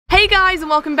guys, and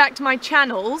welcome back to my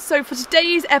channel. So for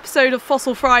today's episode of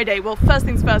Fossil Friday, well, first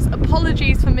things first,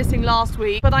 apologies for missing last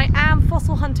week, but I am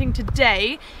fossil hunting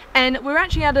today and we're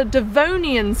actually at a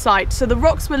Devonian site. So the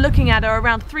rocks we're looking at are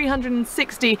around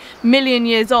 360 million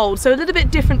years old, so a little bit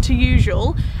different to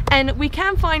usual. And we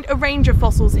can find a range of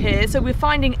fossils here. So we're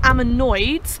finding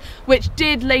ammonoids, which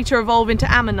did later evolve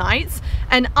into ammonites,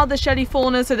 and other shelly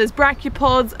fauna. So there's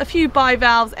brachiopods, a few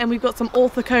bivalves, and we've got some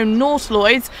orthocone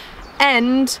nautiloids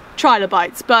and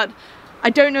trilobites, but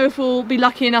I don't know if we'll be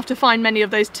lucky enough to find many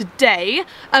of those today.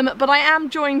 But I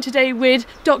am joined today with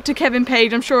Dr. Kevin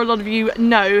Page. I'm sure a lot of you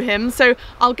know him, so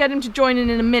I'll get him to join in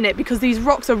a minute because these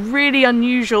rocks are really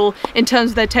unusual in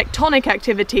terms of their tectonic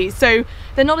activity. So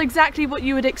they're not exactly what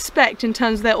you would expect in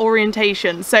terms of their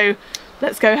orientation. So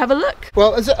let's go have a look.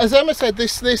 Well, as Emma said, the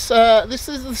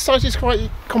site is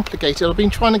quite complicated. I've been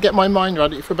trying to get my mind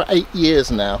around it for about 8 years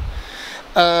now.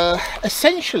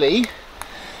 Essentially,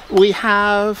 we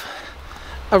have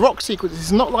a rock sequence.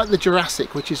 It's not like the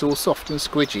Jurassic, which is all soft and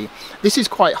squidgy. This is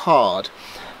quite hard.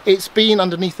 It's been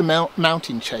underneath the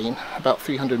mountain chain about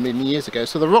 300 million years ago,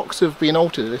 so the rocks have been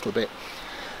altered a little bit.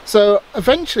 So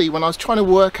eventually, when I was trying to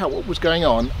work out what was going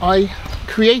on, I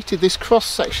created this cross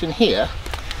section here.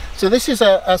 So this is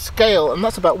a scale, and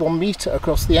that's about 1 meter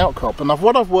across the outcrop. And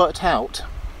what I've worked out,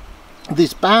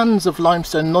 these bands of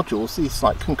limestone nodules, these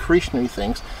like concretionary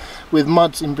things with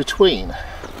muds in between.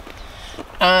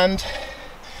 And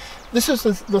this is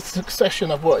the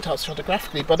succession I've worked out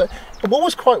stratigraphically. But what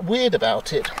was quite weird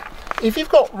about it, if you've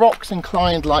got rocks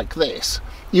inclined like this,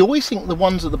 you always think the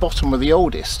ones at the bottom are the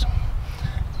oldest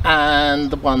and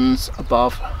the ones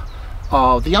above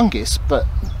are the youngest, but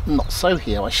not so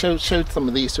here. I showed some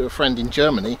of these to a friend in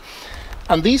Germany,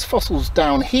 and these fossils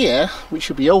down here, which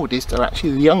should be oldest, are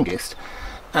actually the youngest,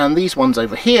 and these ones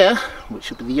over here, which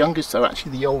should be the youngest, are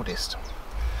actually the oldest.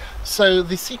 So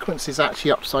the sequence is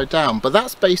actually upside down, but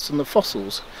that's based on the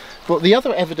fossils. But the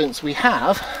other evidence we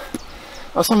have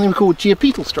are something we call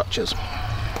geopetal structures.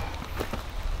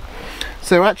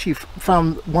 So I actually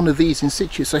found one of these in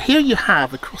situ. So here you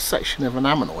have a cross section of an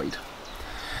ammonoid,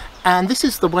 and this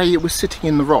is the way it was sitting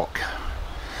in the rock,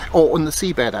 or on the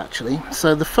seabed actually.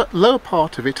 So the lower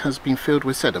part of it has been filled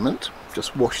with sediment,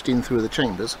 just washed in through the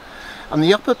chambers, and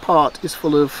the upper part is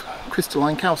full of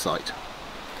crystalline calcite.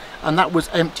 And that was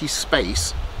empty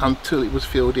space until it was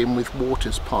filled in with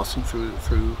waters passing through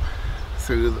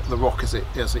the rock as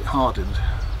it hardened.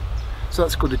 So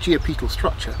that's called a geopetal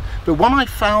structure. But when I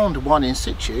found one in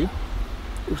situ,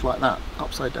 it was like that,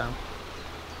 upside down.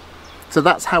 So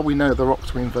that's how we know the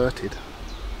rocks were inverted.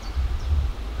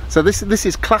 So this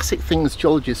is classic things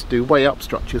geologists do, way up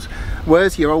structures.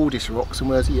 Where's your oldest rocks and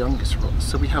where's your youngest rocks?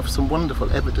 So we have some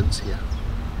wonderful evidence here.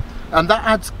 And that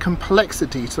adds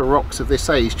complexity to the rocks of this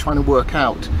age, trying to work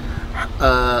out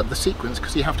the sequence,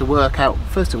 because you have to work out,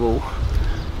 first of all,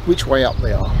 which way up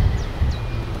they are.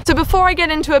 So before I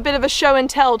get into a bit of a show and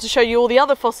tell to show you all the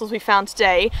other fossils we found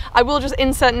today, I will just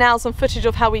insert now some footage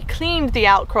of how we cleaned the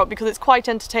outcrop because it's quite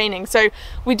entertaining. So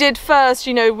we did first,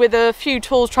 you know, with a few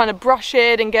tools trying to brush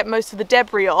it and get most of the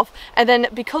debris off, and then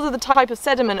because of the type of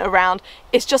sediment around,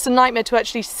 it's just a nightmare to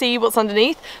actually see what's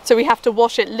underneath. So we have to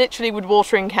wash it literally with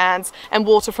watering cans and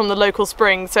water from the local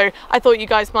spring. So I thought you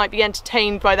guys might be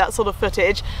entertained by that sort of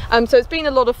footage. So it's been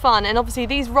a lot of fun, and obviously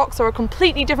these rocks are a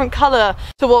completely different colour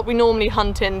to what we normally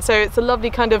hunt in. So it's a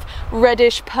lovely kind of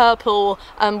reddish purple,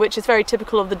 which is very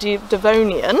typical of the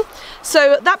Devonian.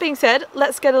 So that being said,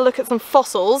 let's get a look at some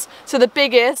fossils. So the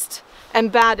biggest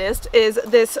and baddest is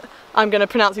this, I'm going to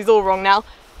pronounce these all wrong now,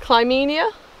 Clymenia?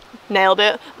 Nailed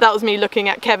it. That was me looking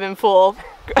at Kevin for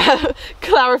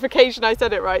clarification I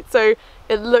said it right. So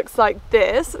it looks like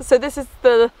this. So this is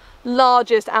the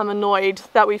largest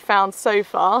ammonoid that we found so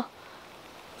far.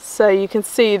 So you can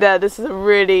see there, this is a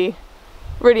really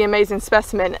amazing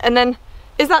specimen. And then,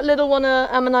 is that little one a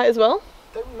ammonite as well?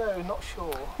 Don't know, not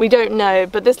sure. We don't know,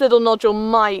 but this little nodule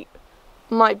might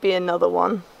be another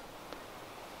one.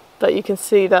 But you can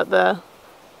see that there.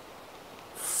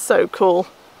 So cool.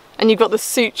 And you've got the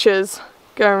sutures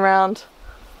going around.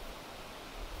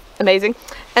 Amazing.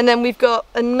 And then we've got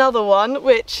another one,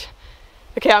 which,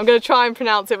 okay, I'm going to try and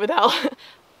pronounce it without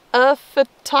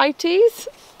Earthatites.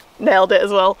 Nailed it as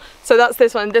well. So that's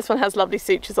this one. This one has lovely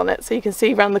sutures on it, so you can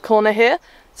see around the corner here.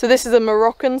 So this is a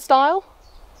Moroccan style.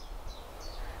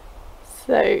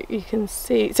 So you can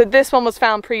see, so this one was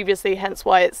found previously, hence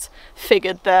why it's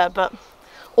figured there, but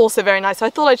also very nice. So I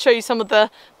thought I'd show you some of the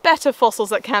better fossils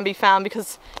that can be found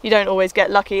because you don't always get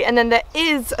lucky. And then there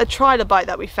is a trilobite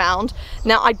that we found.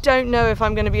 Now I don't know if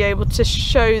I'm going to be able to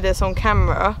show this on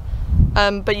camera,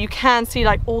 but you can see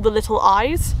like all the little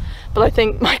eyes. but I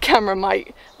think my camera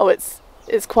might, oh, it's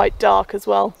quite dark as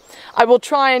well. I will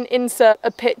try and insert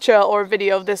a picture or a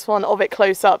video of this one of it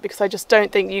close up, because I just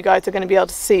don't think you guys are going to be able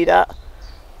to see that.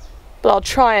 But I'll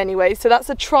try anyway. So that's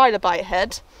a trilobite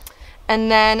head. And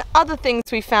then other things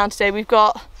we found today, we've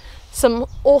got some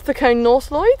orthocone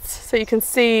nautiloids. So you can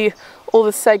see all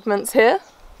the segments here.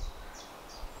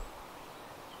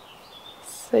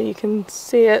 So you can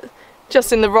see it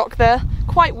just in the rock there.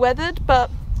 Quite weathered, but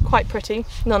quite pretty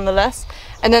nonetheless.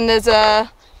 And then there's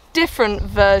a different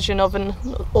version of an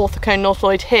orthocone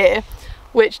nautiloid here,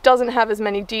 which doesn't have as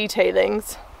many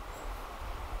detailings.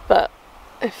 But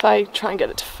if I try and get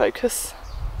it to focus,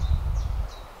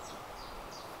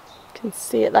 you can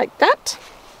see it like that.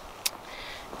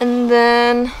 And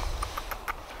then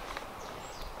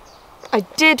I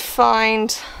did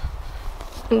find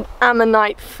an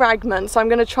ammonite fragment, so I'm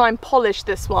going to try and polish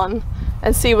this one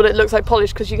and see what it looks like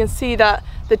polished, because you can see that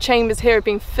the chambers here have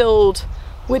been filled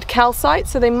with calcite,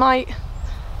 so they might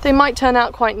turn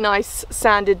out quite nice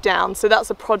sanded down. So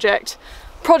that's a project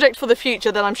for the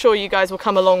future that I'm sure you guys will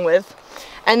come along with.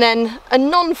 And then a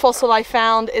non-fossil I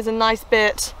found is a nice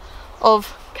bit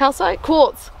of calcite,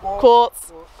 quartz.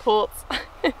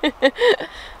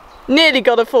 Nearly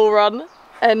got a full run,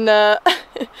 and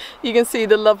you can see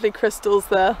the lovely crystals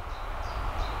there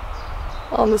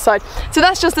on the side. So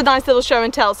that's just a nice little show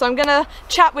and tell. So I'm gonna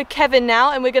chat with Kevin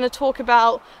now, and we're gonna talk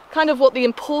about kind of what the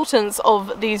importance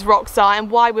of these rocks are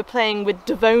and why we're playing with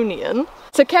Devonian.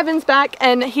 So Kevin's back,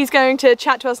 and he's going to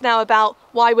chat to us now about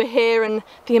why we're here and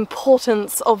the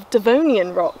importance of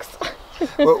Devonian rocks.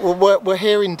 We're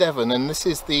here in Devon, and this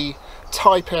is the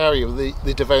type area of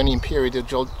the Devonian period of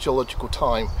geological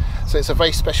time. So it's a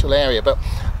very special area, but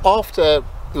after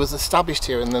it was established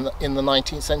here in the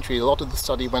 19th century, a lot of the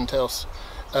study went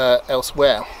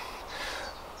elsewhere.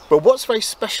 But what's very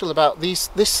special about this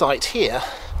site here,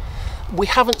 we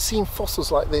haven't seen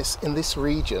fossils like this in this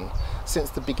region since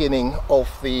the beginning of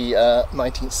the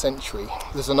 19th century.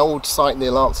 There's an old site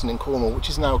near Lanston in Cornwall which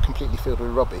is now completely filled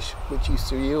with rubbish, which used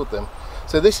to yield them.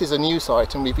 So this is a new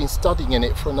site, and we've been studying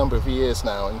it for a number of years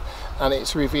now, and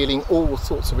it's revealing all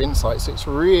sorts of insights. So it's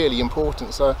really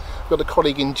important. So I've got a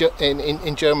colleague in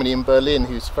Germany, in Berlin,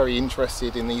 who's very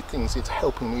interested in these things. It's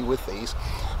helping me with these,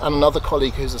 and another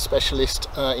colleague who's a specialist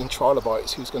in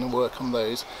trilobites, who's going to work on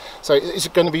those. So it's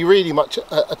going to be really much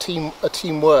a team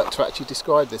work to actually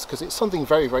describe this, because it's something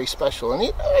very, very special,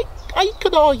 and I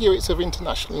could argue it's of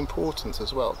international importance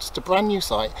as well. Just a brand new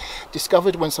site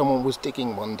discovered when someone was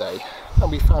digging one day,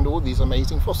 and we found all these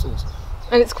amazing fossils.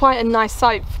 And it's quite a nice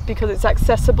site because it's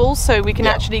accessible, so we can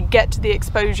actually get to the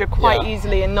exposure quite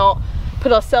easily and not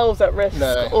put ourselves at risk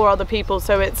or other people.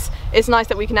 So it's nice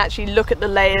that we can actually look at the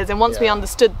layers, and once we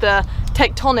understood the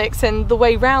tectonics and the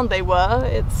way round they were,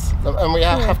 it's... And we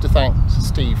have to thank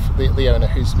Steve, the owner,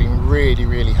 who's been really,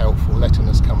 really helpful, letting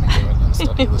us come here and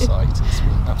study the site. It's been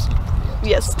absolutely brilliant.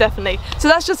 Yes, definitely. So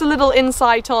that's just a little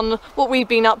insight on what we've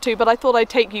been up to, but I thought I'd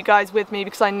take you guys with me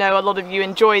because I know a lot of you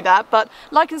enjoy that. But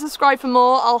like and subscribe for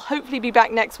more. I'll hopefully be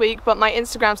back next week, but my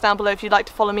Instagram's down below if you'd like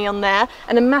to follow me on there.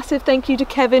 And a massive thank you to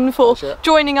Kevin for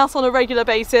joining us on a regular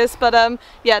basis. But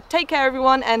yeah, take care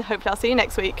everyone, and hopefully I'll see you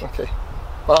next week. Okay,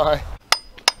 bye.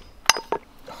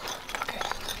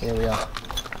 Okay, here we are.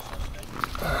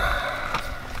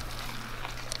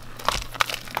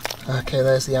 Okay,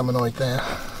 there's the ammonoid there.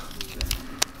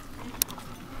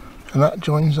 And that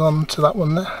joins on to that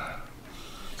one there.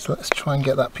 So let's try and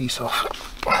get that piece off.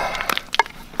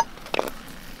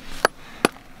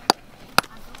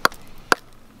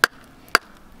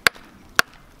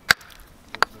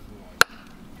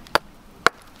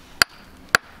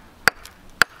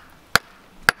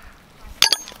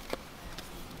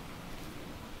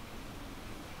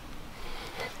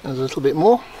 There's a little bit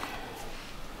more.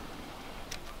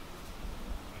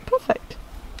 Perfect.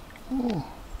 Ooh.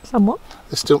 Somewhat.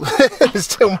 There's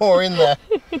still more in there.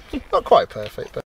 Not quite perfect, but